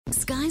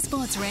Sky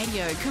Sports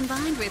Radio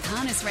combined with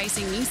Harness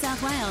Racing New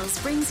South Wales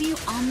brings you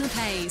On the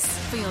Pace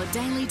for your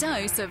daily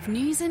dose of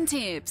news and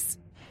tips.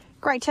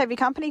 Great to have your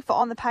company for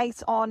On the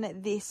Pace on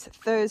this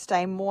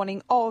Thursday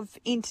morning of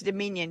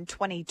Inter-Dominion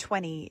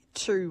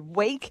 2022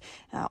 week.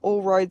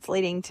 All roads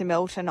leading to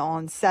Melton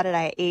on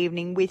Saturday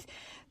evening with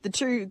the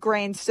two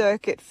Grand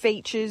Circuit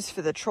features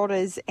for the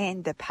Trotters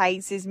and the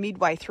Pacers.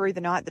 Midway through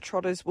the night, the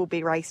Trotters will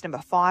be race number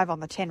 5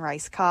 on the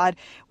 10-race card,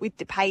 with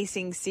the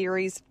Pacing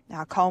Series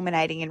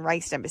culminating in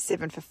race number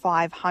 7 for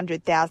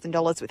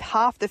 $500,000, with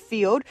half the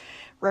field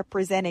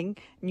representing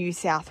New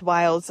South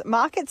Wales.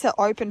 Markets are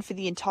open for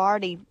the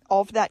entirety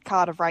of that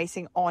card of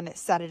racing on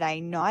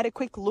Saturday night. A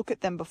quick look at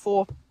them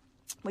before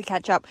we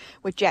catch up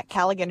with Jack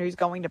Callaghan, who's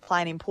going to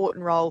play an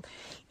important role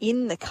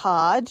in the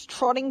card.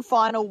 Trotting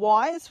final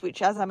wise,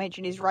 which, as I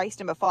mentioned, is race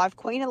number 5.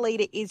 Queen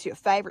Elida is your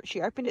favourite. She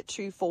opened at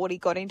 $2.40,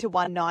 got into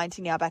 $1.90,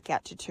 now back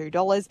out to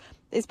 $2.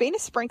 There's been a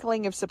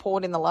sprinkling of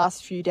support in the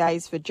last few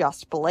days for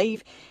Just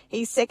Believe.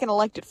 He's second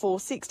elect at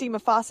 $4.60.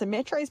 Mufasa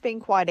Metro's been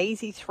quite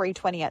easy,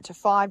 $3.20 out to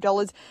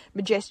 $5.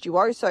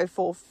 Majestuoso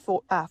for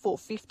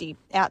 $4.50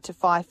 out to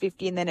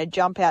 $5.50, and then a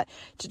jump out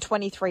to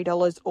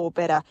 $23 or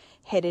better,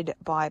 headed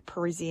by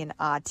Parisian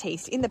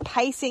Artiste. In the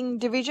pacing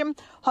division,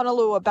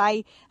 Honolulu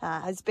Bay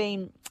has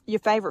been your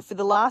favourite for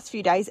the last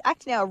few days.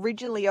 Act Now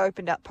originally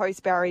opened up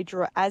post-barrier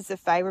draw as the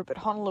favourite, but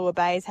Honolulu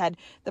Bay has had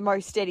the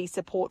most steady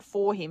support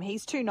for him.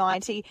 He's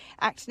 $2.90.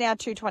 Act Now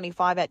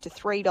 $2.25 out to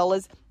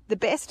 $3. The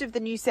best of the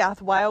New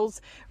South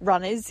Wales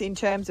runners in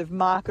terms of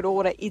market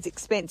order is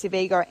Expensive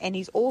Ego, and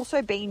he's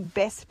also been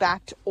best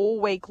backed all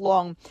week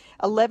long.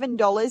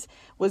 $11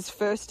 was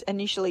first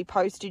initially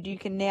posted. You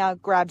can now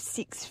grab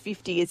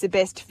 $6.50 as the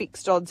best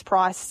fixed odds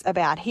price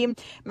about him.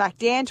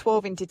 MacDan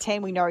 12 into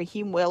 10. We know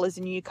him well as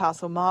a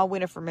Newcastle Mile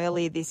winner from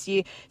earlier this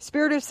year.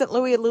 Spirit of St.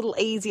 Louis a little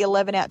easy,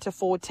 11 out to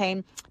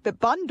 14. But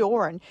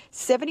Bundoran,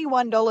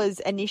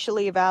 $71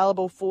 initially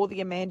available for the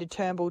Amanda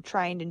Turnbull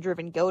trained and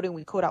driven gelding.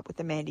 We caught up with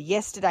Amanda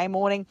yesterday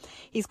morning.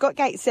 He's got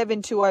gate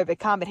 7 to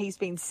overcome, but he's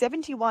been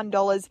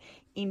 $71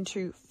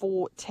 into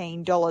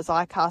 $14.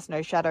 I Cast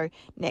No Shadow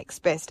next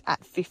best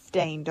at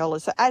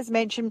 $15. So as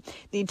mentioned,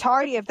 the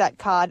entirety of that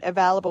card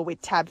available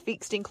with tab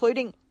fixed,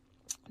 including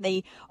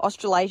the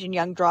Australasian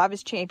Young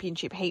Drivers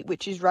Championship heat,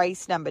 which is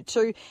race number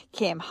 2.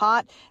 Cam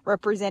Hart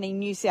representing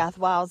New South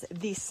Wales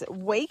this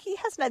week. He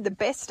hasn't had the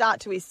best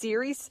start to his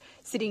series,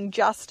 sitting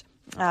just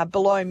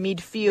below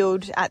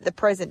midfield at the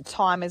present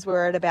time as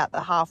we're at about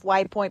the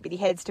halfway point, but he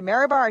heads to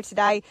Maryborough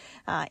today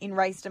in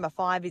race number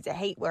 5. Is a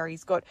heat where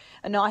he's got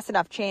a nice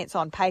enough chance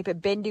on paper.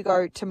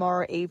 Bendigo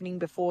tomorrow evening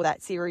before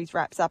that series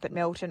wraps up at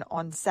Melton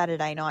on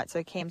Saturday night.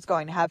 So Cam's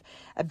going to have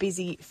a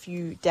busy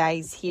few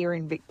days here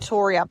in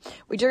Victoria.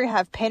 We do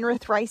have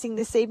Penrith racing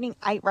this evening,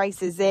 8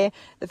 races there.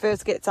 The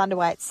first gets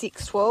underway at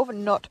 6:12,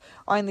 and not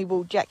only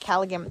will Jack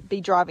Callaghan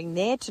be driving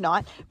there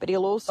tonight, but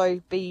he'll also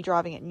be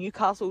driving at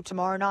Newcastle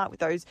tomorrow night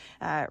with those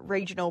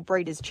Regional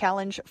Breeders'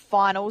 Challenge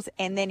finals,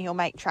 and then he'll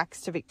make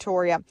tracks to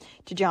Victoria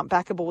to jump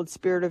back aboard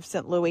Spirit of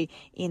St. Louis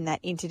in that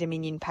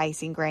Inter-Dominion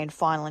Pacing Grand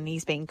Final, and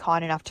he's been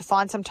kind enough to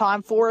find some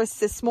time for us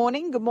this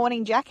morning. Good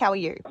morning, Jack. How are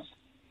you?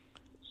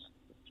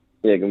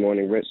 Yeah, good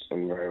morning, Britt.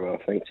 I'm very well,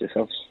 thanks.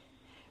 Yourself?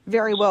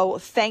 Very well,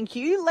 thank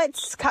you.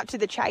 Let's cut to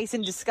the chase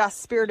and discuss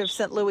Spirit of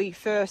St. Louis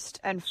first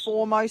and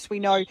foremost. We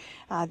know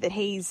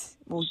that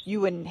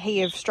you and he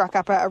have struck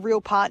up a real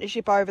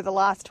partnership over the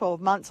last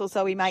 12 months or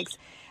so. He makes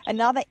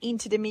another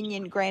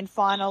Inter-Dominion Grand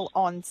Final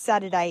on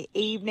Saturday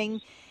evening.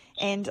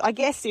 And I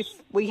guess if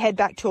we head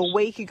back to a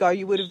week ago,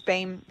 you would have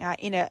been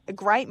in a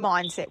great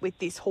mindset with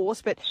this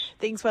horse, but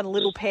things went a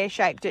little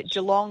pear-shaped at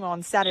Geelong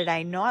on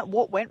Saturday night.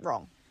 What went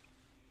wrong?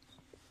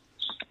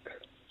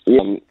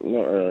 Yeah, I'm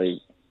not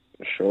really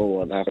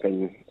sure what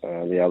happened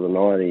the other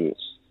night.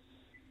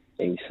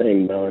 He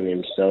seemed knowing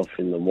himself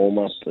in the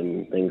warm-up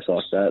and things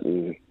like that,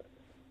 and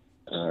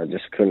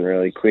just couldn't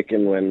really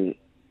quicken when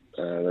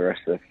the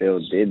rest of the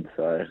field did.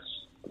 So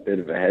a bit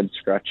of a head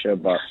scratcher,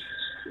 but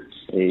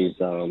he's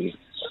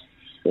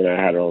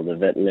had all the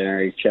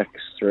veterinary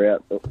checks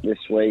throughout this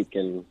week,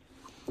 and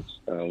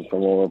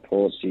from all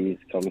reports he's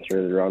come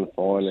through the run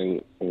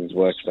fine, and his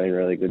work's been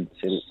really good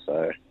since.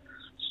 So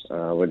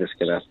we're just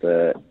going to have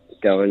to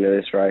go into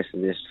this race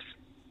as if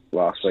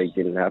last week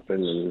didn't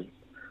happen, and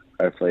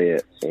hopefully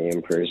he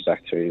improves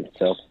back to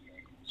himself.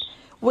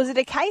 Was it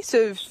a case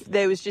of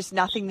there was just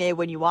nothing there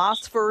when you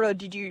asked for it, or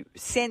did you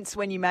sense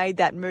when you made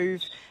that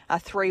move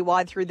 3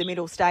 wide through the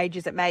middle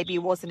stages that maybe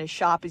it wasn't as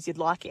sharp as you'd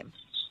like him?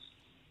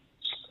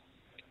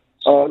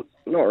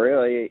 Not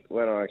really.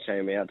 When I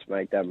came out to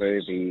make that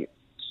move, he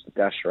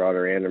dashed right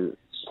around him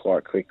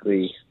quite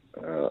quickly,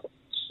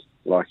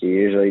 like he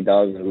usually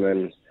does, and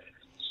then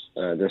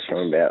just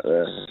from about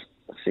the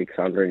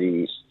 600,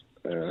 he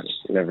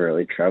never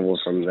really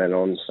travelled from then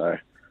on, so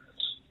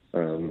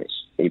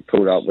he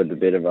pulled up with a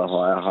bit of a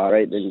higher heart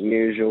rate than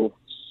usual.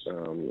 It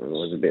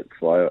was a bit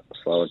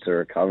slower to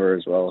recover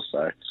as well,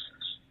 so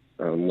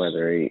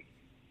whether he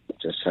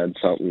just had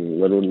something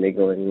little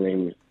niggling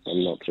him,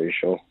 I'm not too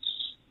sure.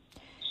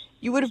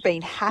 you would have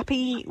been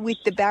happy with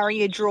the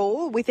barrier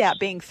draw without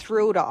being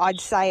thrilled,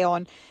 I'd say,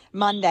 on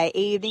Monday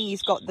evening.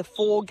 He's got the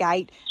 4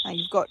 gate.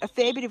 You've got a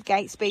fair bit of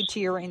gate speed to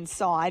your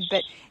inside,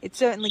 but it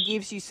certainly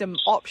gives you some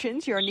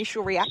options. Your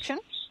initial reaction?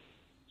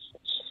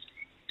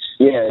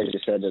 Yeah, as you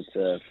said, it's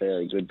a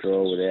fairly good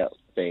draw without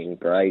being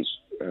great.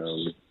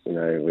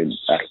 With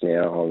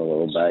Acknow,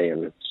 Honolulu Bay,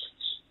 and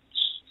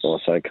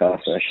also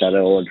Casino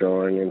Shadow all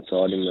drawing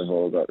inside him, they've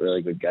all got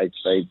really good gate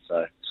speed,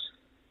 so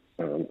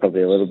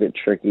probably a little bit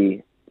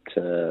tricky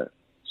to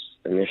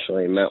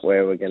initially map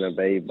where we're going to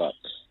be, but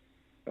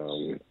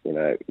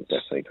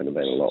definitely could have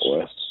been a lot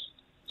worse.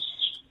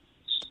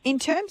 In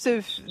terms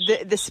of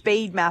the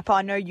speed map,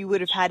 I know you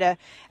would have had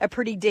a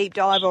pretty deep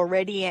dive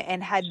already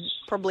and had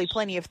probably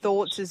plenty of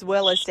thoughts as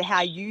well as to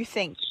how you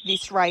think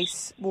this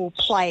race will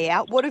play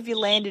out. What have you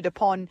landed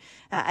upon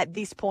at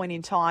this point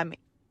in time,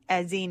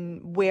 as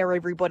in where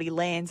everybody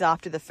lands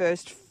after the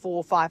first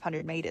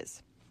 400-500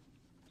 metres?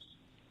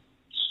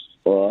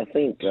 Well, I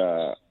think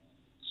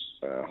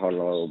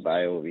Honolulu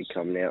Bay will be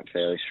coming out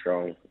fairly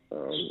strong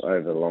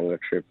over the longer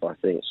trip. I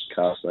think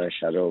Casino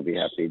Shadow will be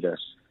happy to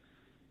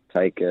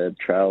take a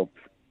trail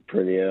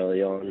pretty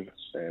early on,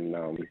 and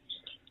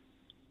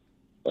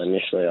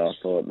initially I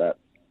thought that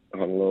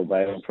Honolulu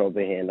Bay will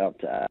probably hand up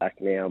to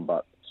Acknow,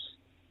 but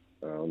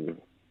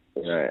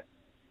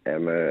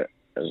Emma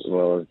as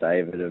well as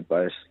David have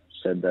both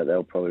said that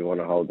they'll probably want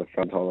to hold the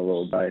front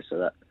Honolulu Bay,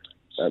 so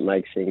that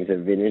makes things a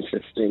bit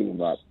interesting,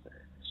 but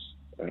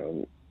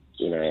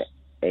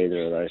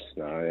either of those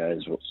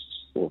scenarios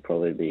will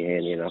probably be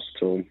handy enough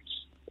to them.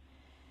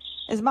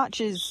 As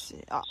much as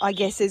I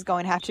guess there's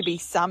going to have to be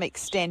some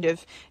extent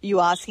of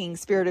you asking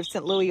Spirit of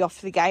St. Louis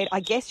off the gate,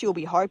 I guess you'll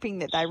be hoping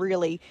that they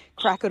really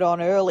crack it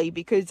on early,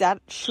 because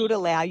that should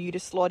allow you to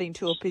slot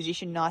into a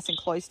position nice and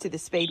close to the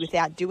speed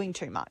without doing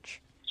too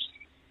much.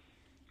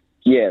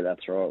 Yeah,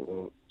 that's right.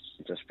 We'll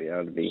just be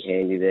able to be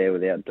handy there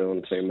without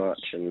doing too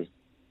much, and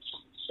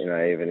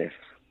even if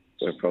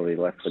we're probably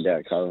left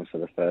without cover for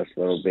the first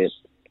little bit,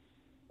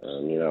 a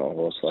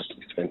horse like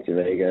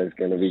Expensive Ego is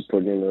going to be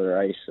put into the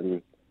race,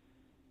 and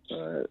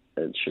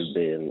it should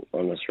be an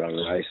honest run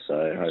race,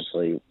 so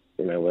hopefully,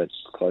 we're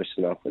close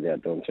enough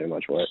without doing too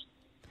much work.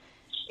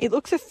 It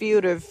looks a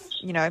field of,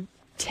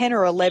 10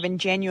 or 11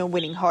 genuine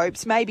winning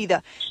hopes. Maybe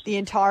the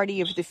entirety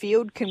of the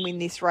field can win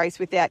this race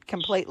without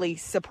completely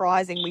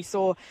surprising. We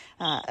saw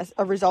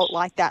a result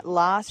like that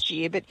last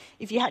year, but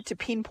if you had to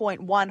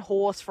pinpoint one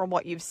horse from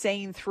what you've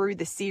seen through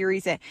the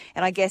series and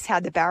I guess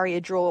how the barrier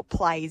draw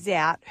plays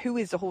out, who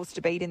is the horse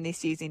to beat in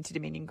this year's Inter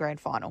Dominion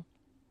Grand Final?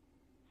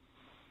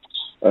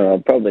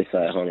 I'd probably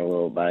say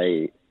Honolulu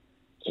Bay.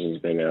 He's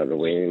been able to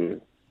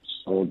win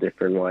all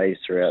different ways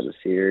throughout the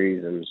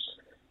series, and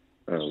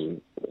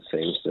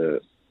seems to,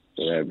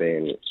 be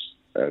in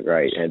a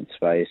great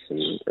headspace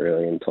and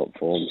really in top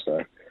form.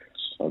 So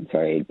I'd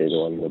say he'd be the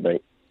one to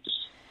beat.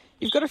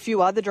 You've got a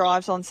few other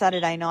drives on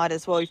Saturday night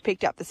as well. You've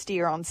picked up the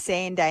steer on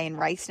Sanday in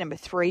race number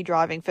 3,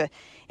 driving for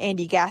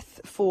Andy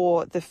Gath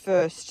for the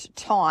first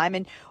time.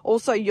 And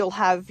also you'll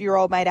have your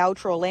old mate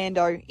Ultra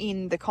Orlando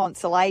in the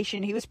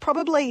consolation. He was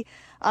probably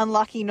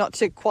unlucky not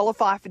to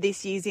qualify for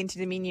this year's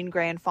Inter Dominion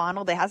Grand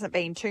Final. There hasn't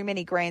been too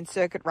many Grand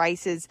Circuit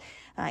races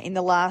in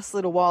the last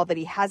little while that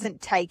he hasn't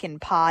taken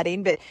part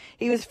in, but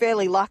he was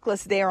fairly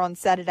luckless there on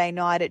Saturday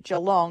night at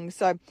Geelong.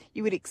 So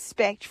you would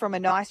expect from a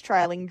nice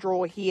trailing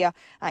draw here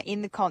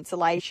in the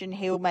consolation,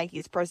 he'll make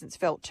his presence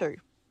felt too.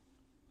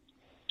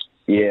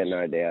 Yeah,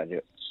 no doubt.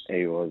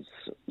 He was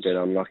a bit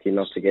unlucky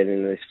not to get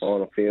into this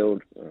final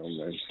field. As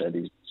I said,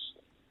 he's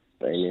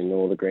been in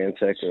all the Grand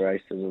Circuit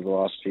races of the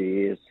last few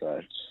years, so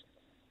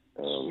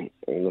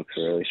he looks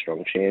a really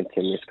strong chance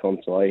in this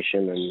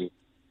consolation, and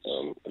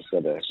he's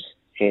got a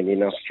handy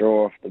enough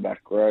draw off the back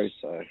row,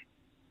 so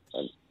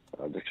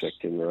I'd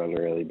expect him to run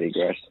a really big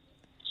race.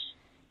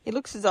 It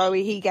looks as though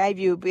he gave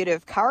you a bit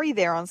of curry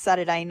there on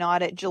Saturday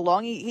night at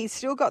Geelong. He's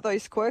still got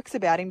those quirks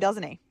about him,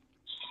 doesn't he?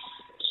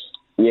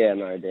 Yeah,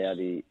 no doubt.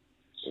 He's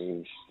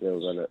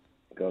still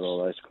got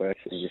all those quirks,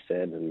 as you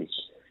said, and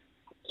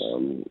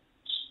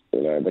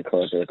the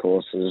closer the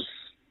courses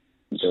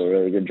do a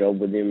really good job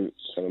with him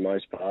for the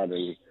most part,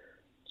 and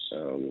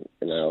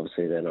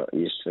obviously they're not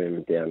used to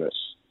him down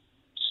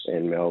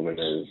in Melbourne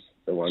as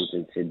the ones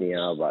in Sydney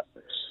are, but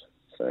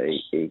so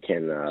he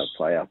can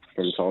play up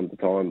from time to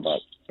time,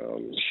 but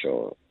I'm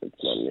sure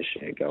it's not an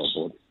issue going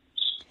forward.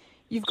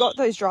 You've got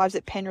those drives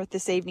at Penrith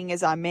this evening,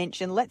 as I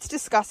mentioned. Let's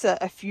discuss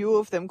a few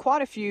of them.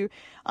 Quite a few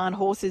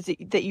horses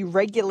that you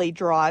regularly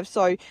drive.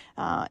 So,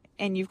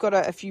 and you've got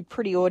a few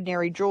pretty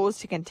ordinary draws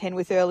to contend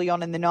with early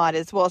on in the night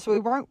as well. So we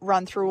won't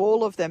run through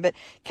all of them. But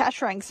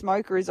Cashrang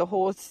Smoker is a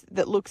horse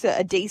that looks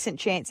a decent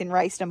chance in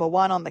race number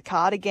 1 on the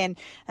card. Again,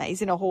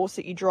 isn't a horse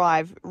that you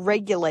drive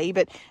regularly,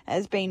 but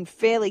has been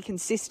fairly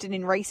consistent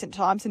in recent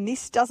times. And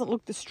this doesn't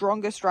look the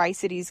strongest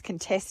race it is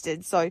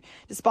contested. So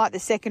despite the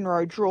second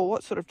row draw,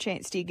 what sort of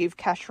chance do you give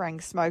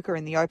Cashrang Smoker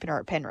in the opener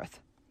at Penrith?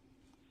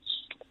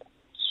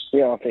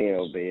 Yeah, I think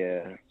it'll be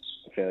a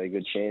fairly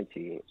good chance.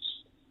 He,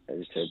 as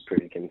you said,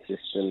 pretty consistent,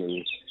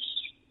 and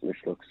this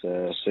looks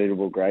a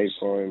suitable grade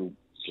for him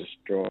just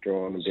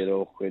drawn a bit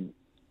awkward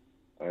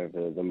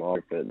over the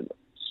mark, but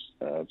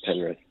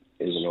Penrith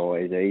isn't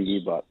always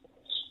easy, but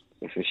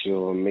if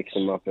she'll mix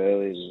them up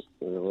early,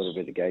 there's a little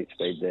bit of gate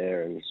speed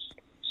there, and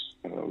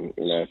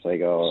if they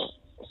go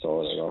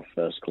solid enough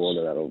first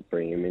quarter, that'll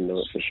bring him into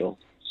it for sure.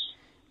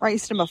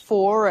 Race number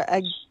 4,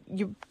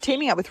 you're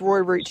teaming up with Roy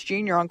Roots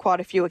Jr. on quite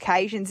a few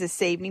occasions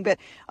this evening, but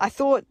I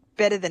thought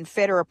Better Than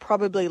Federer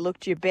probably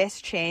looked your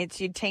best chance.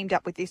 You'd teamed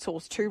up with this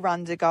horse 2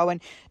 runs ago,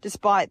 and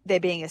despite there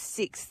being a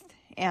 6th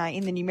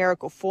in the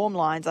numerical form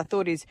lines, I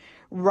thought his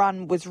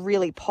run was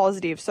really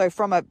positive. So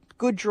from a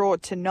good draw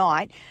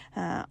tonight,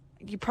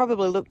 you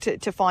probably look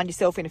to find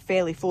yourself in a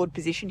fairly forward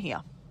position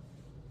here.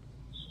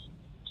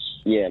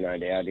 Yeah, no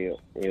doubt.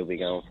 He'll be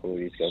going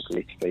forward. He's got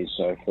good speed,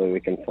 so hopefully we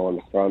can find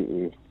the front,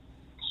 and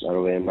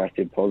that'll be a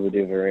massive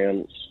positive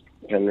around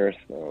Penrith.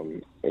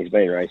 He's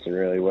been racing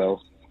really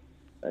well.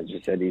 As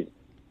you said, his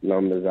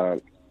numbers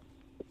aren't,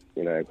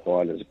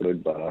 quite as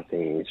good, but I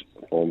think his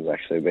form's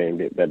actually been a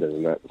bit better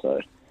than that, so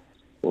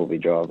we'll be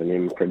driving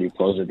him pretty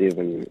positive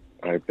and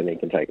hoping he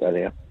can take that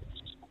out.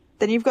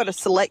 Then you've got a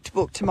select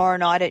book tomorrow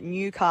night at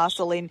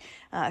Newcastle in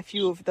a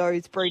few of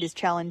those Breeders'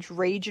 Challenge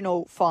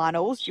regional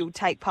finals. You'll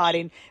take part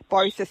in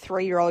both the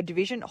 3-year-old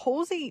division.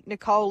 Halsey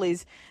Nicole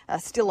is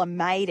still a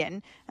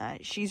maiden.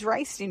 She's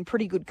raced in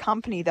pretty good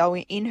company, though,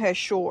 in her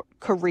short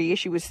career.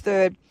 She was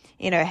 3rd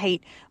in her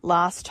heat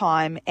last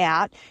time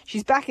out.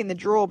 She's back in the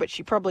draw, but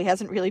she probably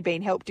hasn't really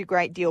been helped a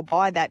great deal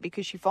by that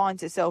because she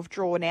finds herself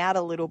drawn out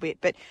a little bit.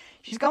 But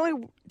she's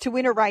going to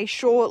win a race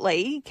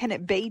shortly. Can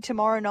it be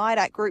tomorrow night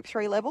at Group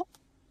 3 level?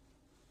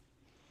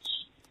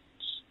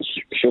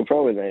 She'll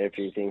probably need a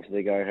few things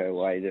to go her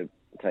way to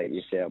take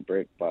this out,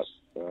 Brick, but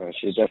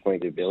she's definitely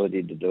the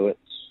ability to do it.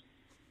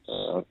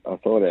 I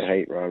thought her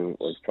heat run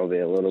was probably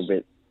a little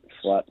bit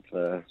flat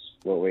for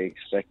what we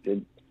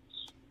expected.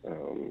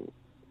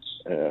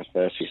 Her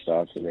first few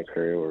starts in her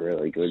career were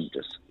really good,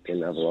 just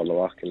didn't have a lot of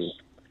luck and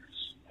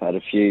had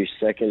a few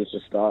seconds to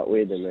start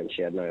with, and then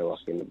she had no luck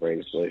in the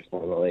Breeders' Blue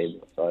final either.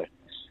 So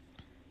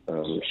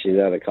she's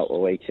had a couple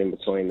of weeks in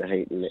between the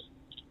heat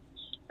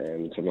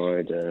and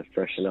tomorrow to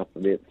freshen up a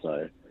bit,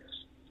 so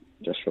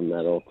just from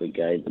that awkward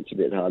gate, it's a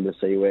bit hard to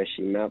see where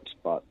she maps,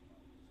 but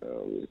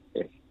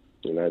if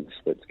the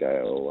splits go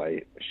her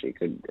way, she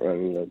could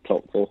run the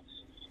top 4.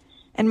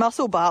 And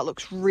Muscle Bart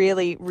looks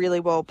really,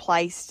 really well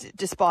placed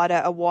despite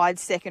a wide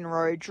second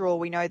row draw.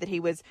 We know that he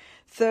was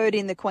 3rd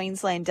in the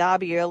Queensland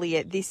Derby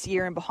earlier this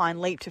year and behind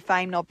Leap to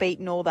Fame, not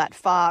beaten all that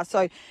far.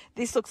 So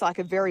this looks like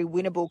a very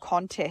winnable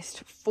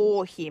contest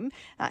for him.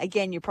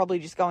 Again, you're probably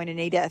just going to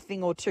need a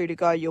thing or two to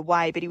go your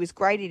way, but he was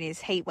great in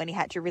his heat when he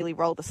had to really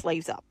roll the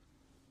sleeves up.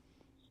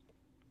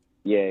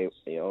 Yeah,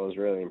 I was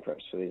really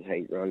impressed with his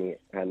heat run. He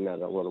hadn't had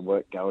a lot of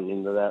work going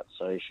into that,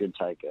 so he should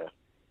take a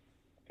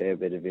fair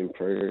bit of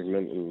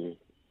improvement, and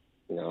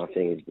I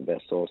think he's the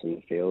best horse in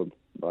the field,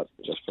 but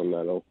just from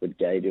that awkward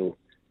gate, he'll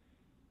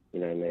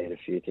need a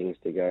few things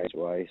to go his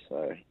way,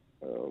 so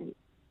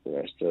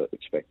still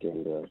expect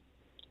him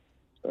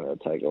to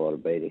take a lot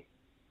of beating.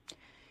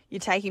 You're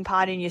taking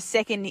part in your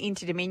second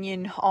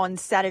Inter-Dominion on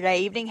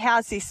Saturday evening.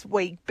 How's this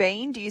week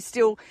been? Do you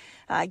still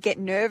get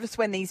nervous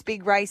when these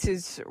big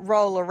races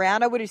roll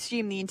around? I would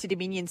assume the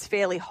Inter-Dominion's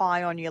fairly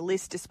high on your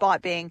list,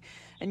 despite being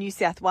a New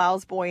South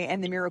Wales boy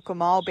and the Miracle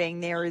Mile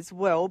being there as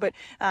well. But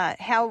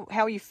how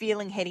are you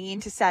feeling heading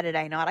into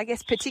Saturday night? I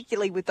guess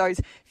particularly with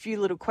those few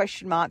little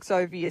question marks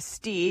over your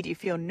steer. Do you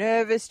feel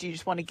nervous? Do you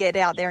just want to get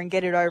out there and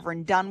get it over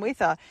and done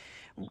with?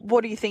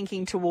 What are you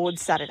thinking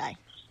towards Saturday?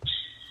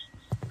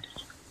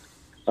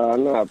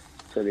 I'm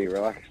pretty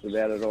relaxed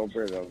about it all,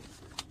 Brett. I've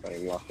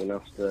been lucky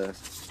enough to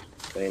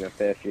be in a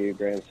fair few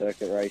Grand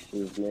Circuit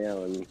races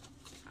now, and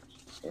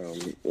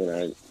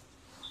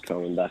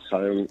coming back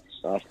home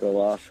after the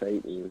last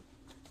heat and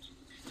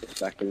just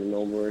back in the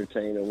normal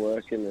routine of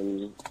working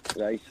and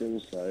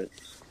racing, so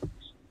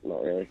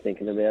not really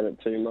thinking about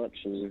it too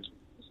much, and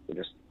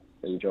just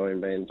enjoying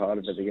being part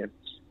of it again.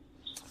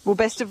 Well,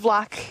 best of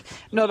luck,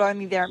 not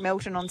only there at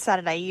Melton on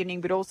Saturday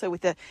evening, but also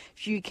with a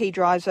few key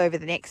drives over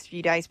the next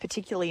few days,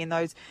 particularly in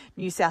those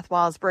New South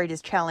Wales Breeders'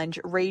 Challenge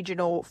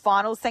regional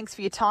finals. Thanks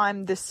for your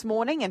time this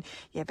morning, and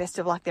best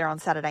of luck there on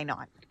Saturday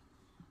night.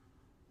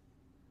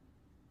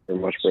 Very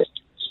much, Brett.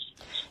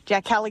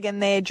 Jack Callaghan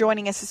there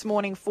joining us this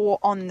morning for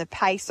On the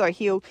Pace. So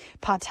he'll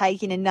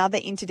partake in another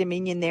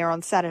Inter-Dominion there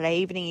on Saturday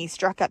evening. He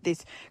struck up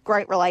this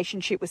great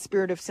relationship with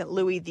Spirit of St.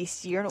 Louis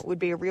this year, and it would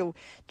be a real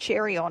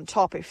cherry on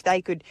top if they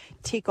could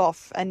tick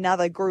off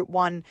another Group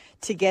 1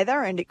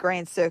 together and at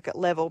Grand Circuit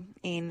level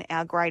in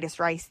our greatest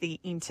race, the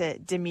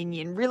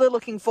Inter-Dominion. Really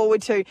looking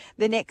forward to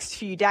the next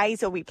few days.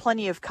 There'll be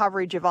plenty of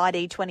coverage of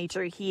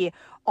ID22 here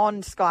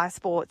on Sky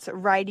Sports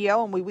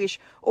Radio, and we wish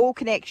all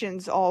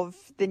connections of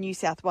the New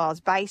South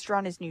Wales-based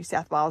runners, New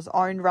South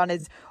Wales-owned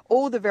runners,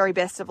 all the very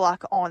best of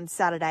luck on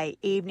Saturday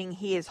evening.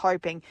 He is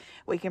hoping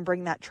we can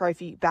bring that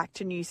trophy back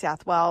to New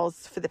South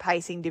Wales for the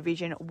pacing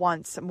division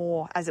once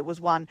more, as it was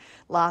won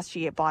last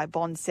year by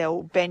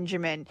Bonsell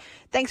Benjamin.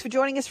 Thanks for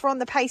joining us for On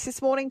the Pace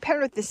this morning.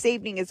 Penrith this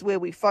evening is where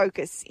we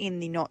focus in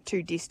the not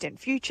too distant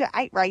future.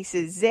 8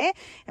 races there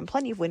and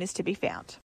plenty of winners to be found.